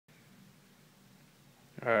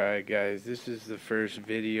Alright guys, this is the first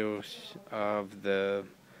video of the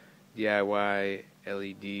DIY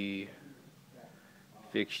LED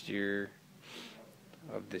fixture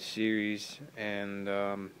of the series, and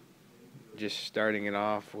just starting it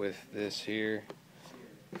off with this here.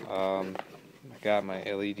 I got my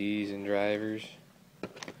LEDs and drivers,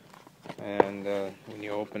 and when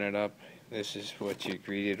you open it up, this is what you're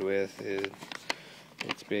greeted with.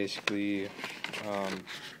 It's basically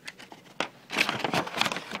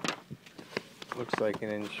looks like an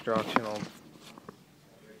instructional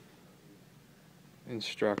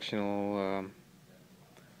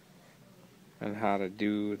on how to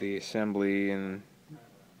do the assembly and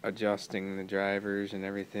adjusting the drivers and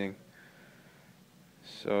everything.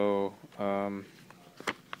 So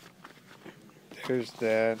there's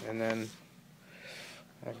that, and then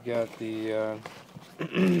I've got the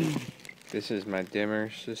this is my dimmer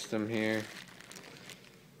system here,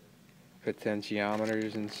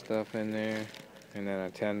 potentiometers and stuff in there, and then a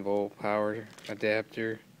 10-volt power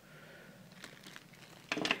adapter,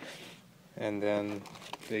 and then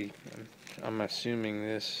I'm assuming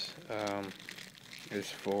this is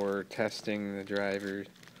for testing the drivers.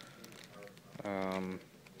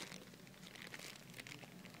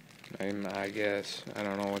 I guess I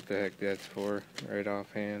don't know what the heck that's for right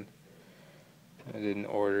offhand. I didn't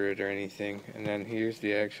order it or anything. And then here's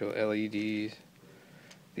the actual LEDs.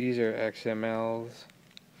 These are XMLs.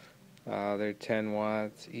 They're 10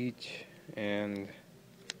 watts each, and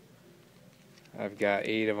I've got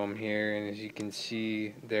 8 of them here, and as you can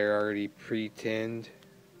see, they're already pre-tinned,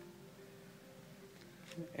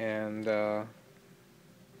 and they're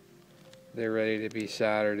ready to be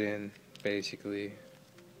soldered in, basically.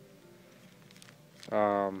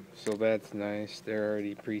 So that's nice. They're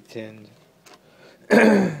already pre-tinned.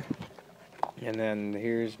 And then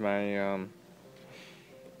here's my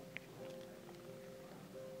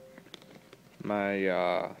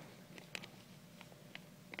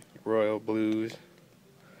Royal Blues.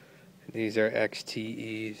 These are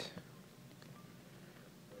XTEs,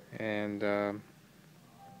 and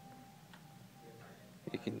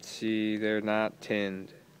you can see they're not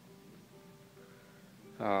tinned.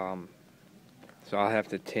 So I'll have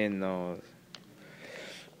to tin those.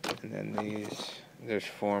 And then these, there's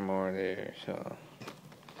 4 more there. So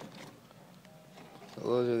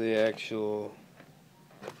those are the actual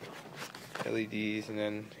LEDs, and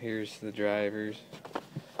then here's the drivers.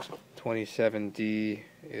 27D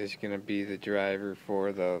is going to be the driver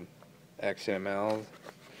for the XMLs,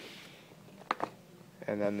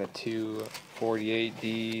 and then the 2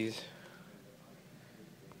 48Ds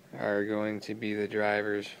are going to be the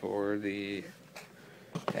drivers for the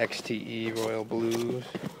XTE Royal Blues.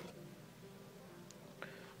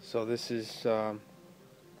 So this is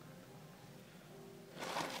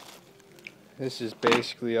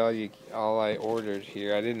basically all I ordered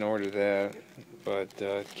here. I didn't order that, but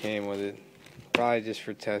it came with it, probably just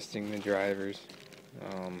for testing the drivers.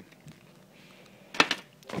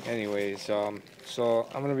 Anyways, so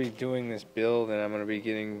I'm gonna be doing this build, and I'm gonna be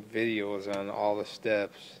getting videos on all the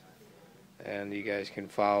steps, and you guys can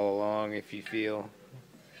follow along if you feel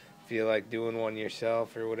like doing one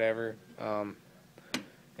yourself or whatever.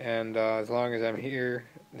 And as long as I'm here,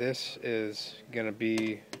 this is gonna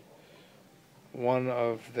be one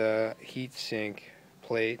of the heatsink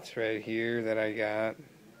plates right here that I got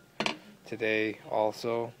today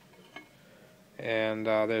also, and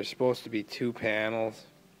there's supposed to be 2 panels,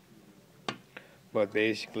 but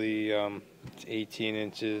basically it's 18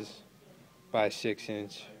 inches by 6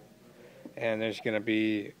 inch, and there's gonna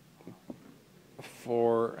be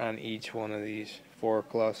 4 on each one of these, 4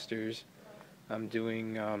 clusters. I'm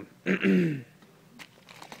doing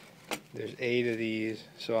there's 8 of these,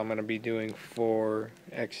 so I'm going to be doing 4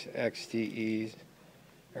 XTEs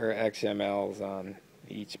or XMLs on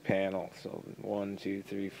each panel. So 1, 2,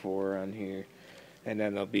 3, 4 on here, and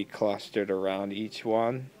then they'll be clustered around each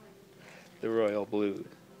one, the Royal Blue.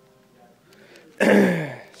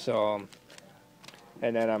 So,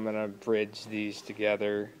 and then I'm going to bridge these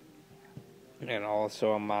together, and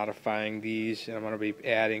also I'm modifying these, and I'm going to be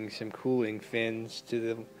adding some cooling fins to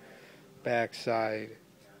the back side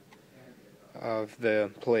of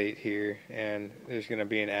the plate here, and there's going to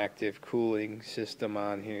be an active cooling system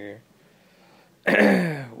on here,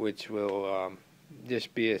 which will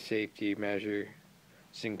just be a safety measure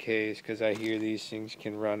just in case, because I hear these things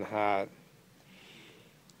can run hot.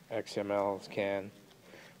 XMLs can.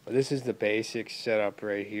 But this is the basic setup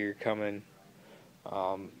right here coming.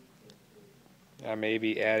 I may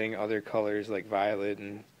be adding other colors like violet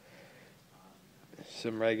and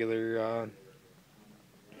some regular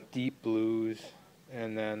deep blues,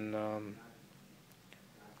 and then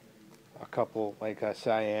a couple, like a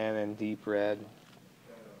cyan and deep red,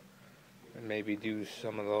 and maybe do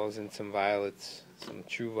some of those in some violets, some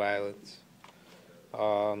true violets,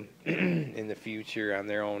 in the future on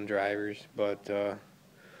their own drivers. But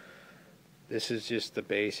this is just the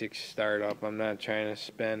basic startup. I'm not trying to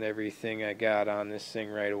spend everything I got on this thing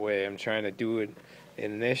right away. I'm trying to do an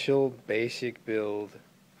initial basic build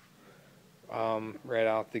right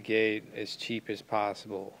out the gate as cheap as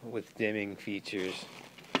possible with dimming features.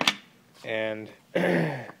 And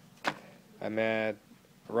I'm at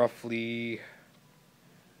roughly,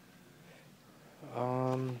 I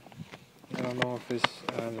don't know if this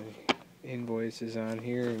invoice is on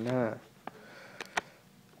here or not.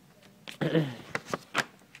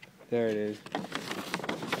 There it is.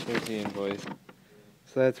 There's the invoice.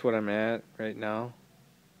 So that's what I'm at right now.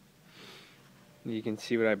 You can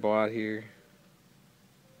see what I bought here.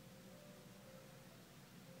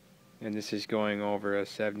 And this is going over a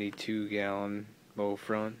 72-gallon bow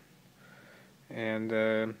front. And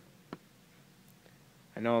I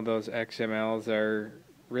know those XMLs are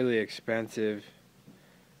really expensive.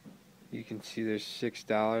 You can see there's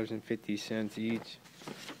 $6.50 each.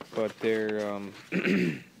 But they're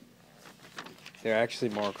they're actually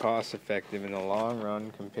more cost effective in the long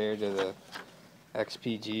run compared to the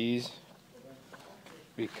XPGs,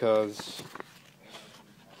 because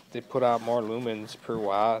they put out more lumens per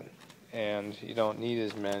watt and you don't need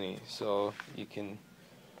as many, so you can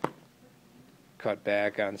cut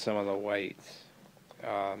back on some of the whites,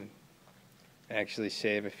 actually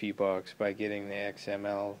save a few bucks by getting the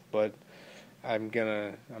XML. But I'm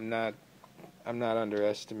not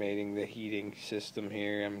underestimating the heating system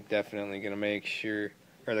here. I'm definitely going to make sure,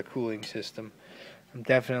 or the cooling system, I'm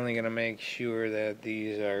definitely going to make sure that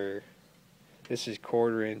this is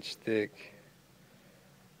 1/4 inch thick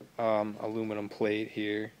aluminum plate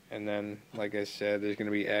here, and then, like I said, there's going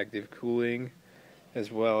to be active cooling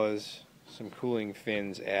as well as some cooling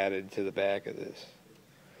fins added to the back of this.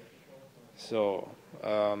 So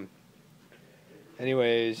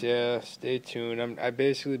anyways, yeah, stay tuned. I've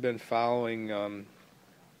basically been following a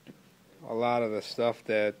lot of the stuff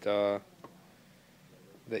that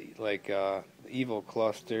the Evil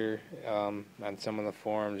Cluster on some of the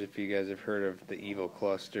forums. If you guys have heard of the Evil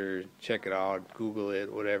Cluster, check it out, Google it,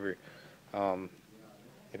 whatever.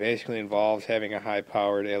 It basically involves having a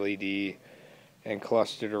high-powered LED and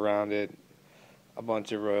clustered around it a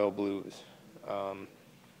bunch of royal blues.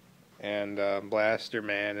 And Blaster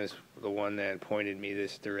Man is the one that pointed me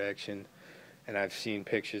this direction, and I've seen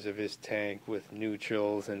pictures of his tank with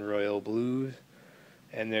neutrals and royal blues,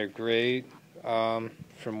 and they're great.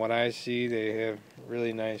 From what I see, they have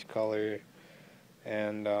really nice color,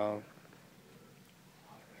 and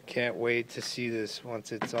can't wait to see this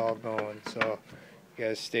once it's all going. So you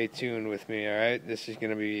guys stay tuned with me, alright? This is going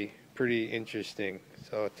to be pretty interesting,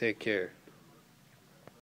 so take care.